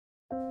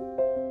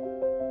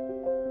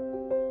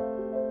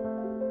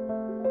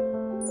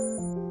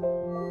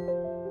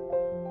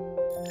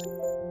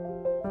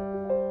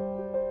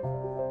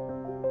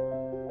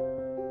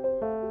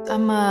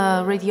I'm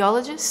a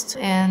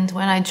radiologist, and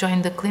when I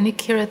joined the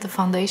clinic here at the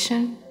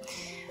foundation,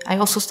 I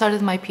also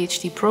started my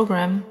PhD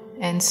program,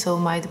 and so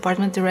my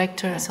department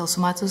director, Celso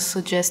Matos,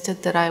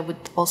 suggested that I would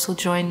also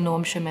join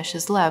Noam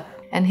Shemesh's lab.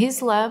 And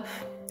his lab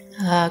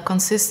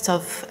consists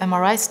of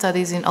MRI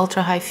studies in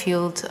ultra-high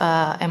field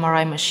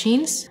MRI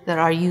machines that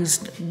are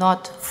used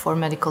not for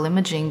medical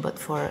imaging but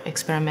for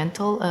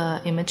experimental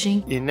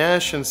imaging.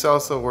 Inês and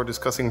Celso were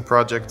discussing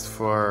projects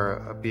for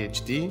a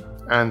PhD,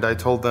 and I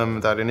told them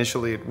that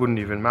initially it wouldn't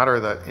even matter,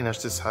 that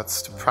Inês just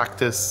has to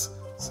practice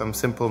some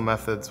simple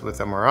methods with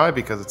MRI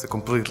because it's a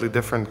completely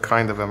different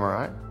kind of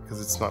MRI, because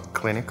it's not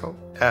clinical.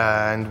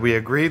 And we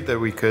agreed that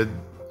we could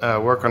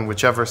work on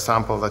whichever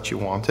sample that you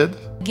wanted.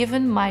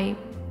 Given my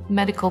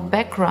medical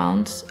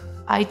background,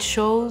 I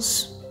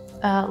chose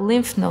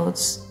lymph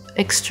nodes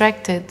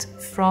extracted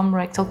from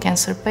rectal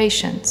cancer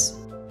patients.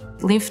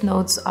 Lymph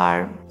nodes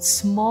are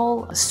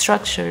small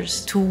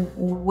structures to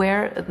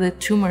where the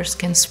tumors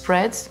can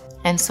spread,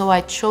 and so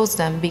I chose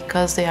them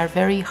because they are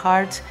very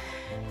hard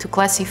to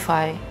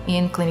classify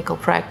in clinical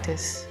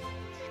practice.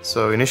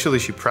 So initially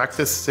she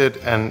practiced it,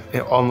 and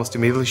almost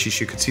immediately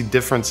she could see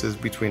differences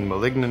between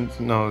malignant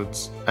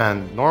nodes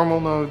and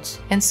normal nodes.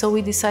 And so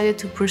we decided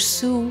to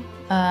pursue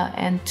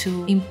and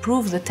to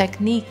improve the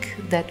technique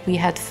that we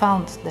had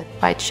found that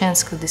by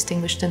chance could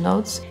distinguish the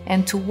nodes,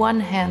 and to one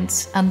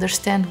hand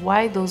understand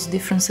why those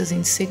differences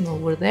in signal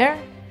were there,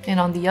 and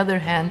on the other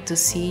hand to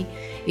see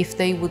if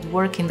they would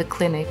work in the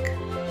clinic.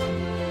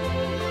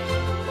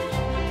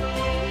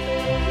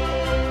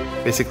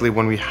 Basically,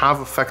 when we have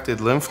affected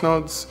lymph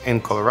nodes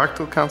in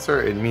colorectal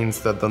cancer, it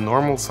means that the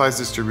normal size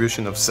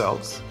distribution of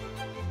cells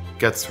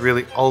gets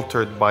really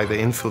altered by the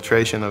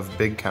infiltration of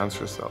big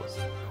cancer cells.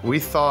 We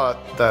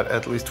thought that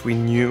at least we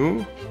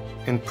knew,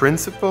 in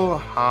principle,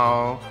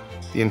 how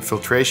the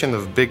infiltration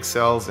of big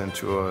cells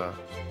into a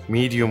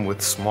medium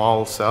with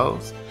small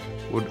cells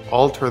would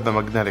alter the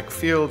magnetic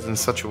fields in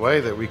such a way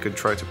that we could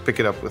try to pick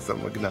it up with the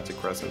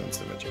magnetic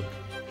resonance imaging.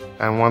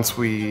 And once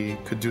we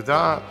could do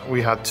that,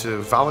 we had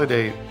to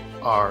validate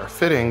our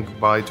fitting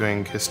by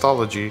doing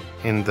histology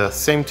in the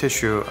same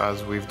tissue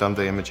as we've done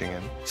the imaging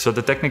in. So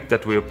the technique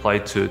that we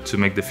applied to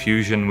make the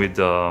fusion with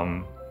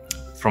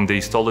from the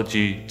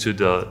histology to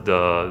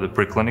the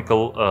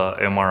preclinical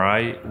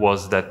MRI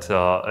was that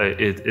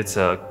it's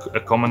a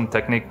common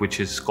technique which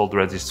is called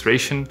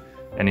registration,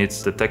 and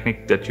it's the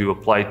technique that you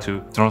apply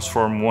to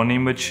transform one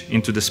image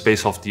into the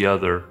space of the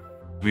other.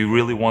 We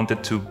really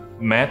wanted to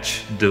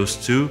match those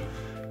two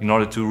in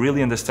order to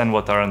really understand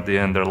what are the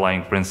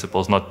underlying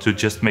principles, not to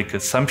just make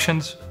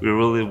assumptions. We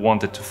really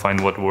wanted to find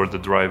what were the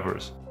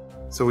drivers.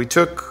 So we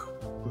took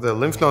the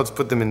lymph nodes,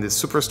 put them in this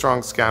super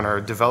strong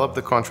scanner, developed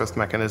the contrast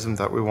mechanism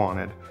that we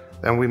wanted.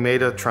 Then we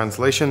made a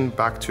translation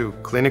back to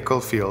clinical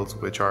fields,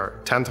 which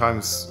are 10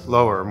 times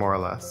lower, more or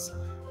less,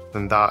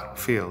 than that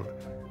field,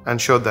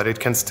 and showed that it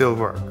can still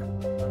work.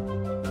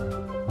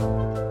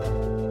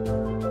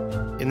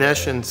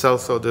 Inês and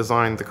Celso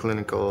designed the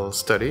clinical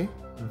study.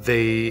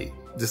 They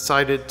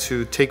decided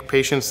to take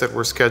patients that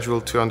were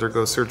scheduled to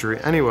undergo surgery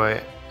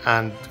anyway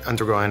and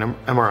undergo an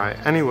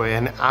MRI anyway,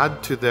 and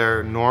add to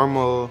their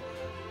normal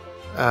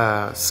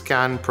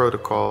scan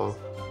protocol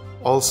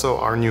also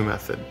our new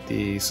method,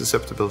 the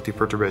susceptibility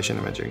perturbation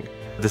imaging.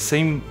 The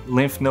same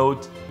lymph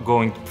node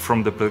going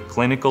from the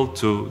preclinical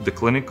to the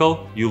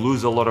clinical, you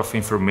lose a lot of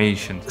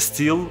information.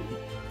 Still,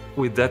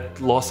 with that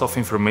loss of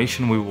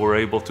information, we were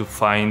able to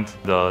find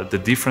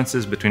the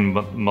differences between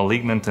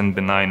malignant and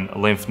benign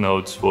lymph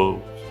nodes.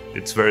 Well,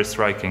 it's very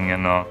striking,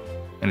 and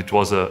it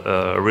was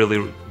a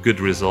really good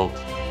result.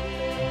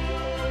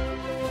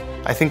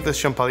 I think the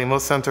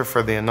Champalimaud Centre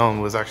for the Unknown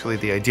was actually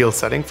the ideal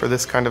setting for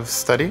this kind of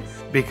study,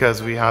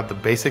 because we had the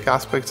basic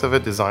aspects of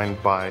it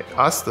designed by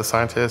us, the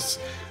scientists,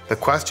 the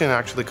question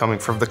actually coming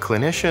from the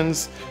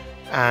clinicians,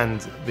 and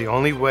the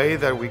only way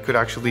that we could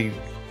actually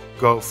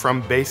go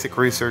from basic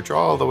research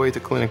all the way to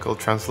clinical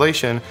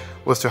translation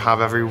was to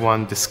have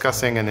everyone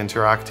discussing and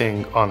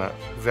interacting on a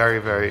very,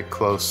 very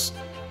close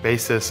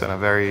basis and a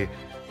very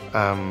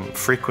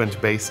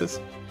frequent basis.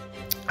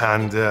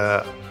 And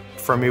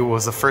for me, it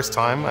was the first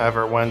time I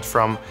ever went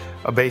from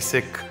a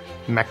basic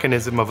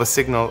mechanism of a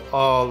signal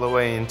all the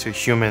way into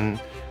human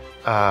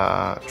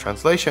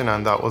translation,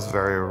 and that was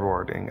very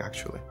rewarding,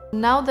 actually.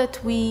 Now that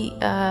we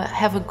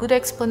have a good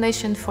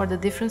explanation for the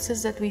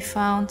differences that we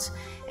found,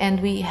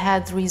 and we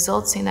had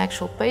results in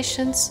actual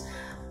patients,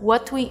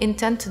 what we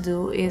intend to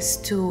do is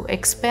to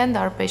expand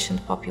our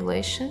patient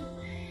population,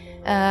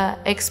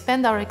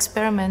 expand our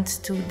experiment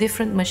to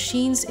different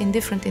machines in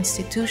different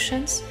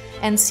institutions,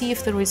 and see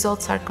if the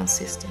results are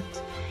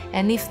consistent.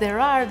 And if there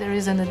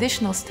is an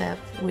additional step,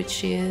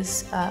 which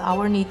is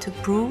our need to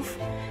prove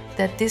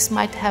that this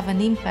might have an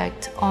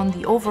impact on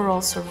the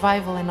overall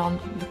survival and on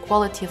the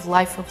quality of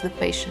life of the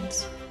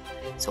patients.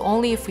 So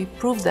only if we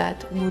prove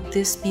that would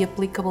this be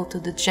applicable to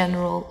the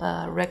general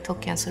rectal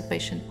cancer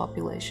patient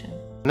population.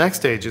 The next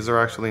stages are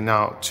actually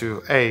now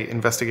to A,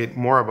 investigate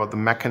more about the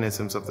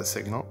mechanisms of the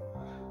signal,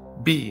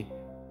 B,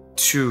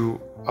 to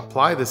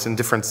apply this in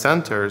different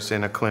centers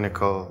in a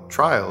clinical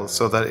trial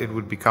so that it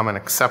would become an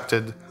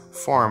accepted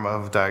form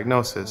of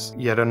diagnosis.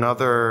 Yet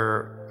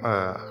another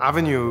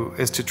avenue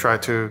is to try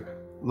to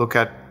look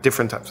at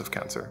different types of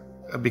cancer.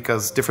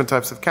 Because different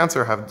types of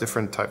cancer have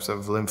different types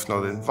of lymph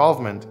node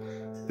involvement,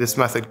 this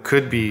method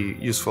could be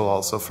useful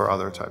also for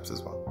other types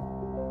as well.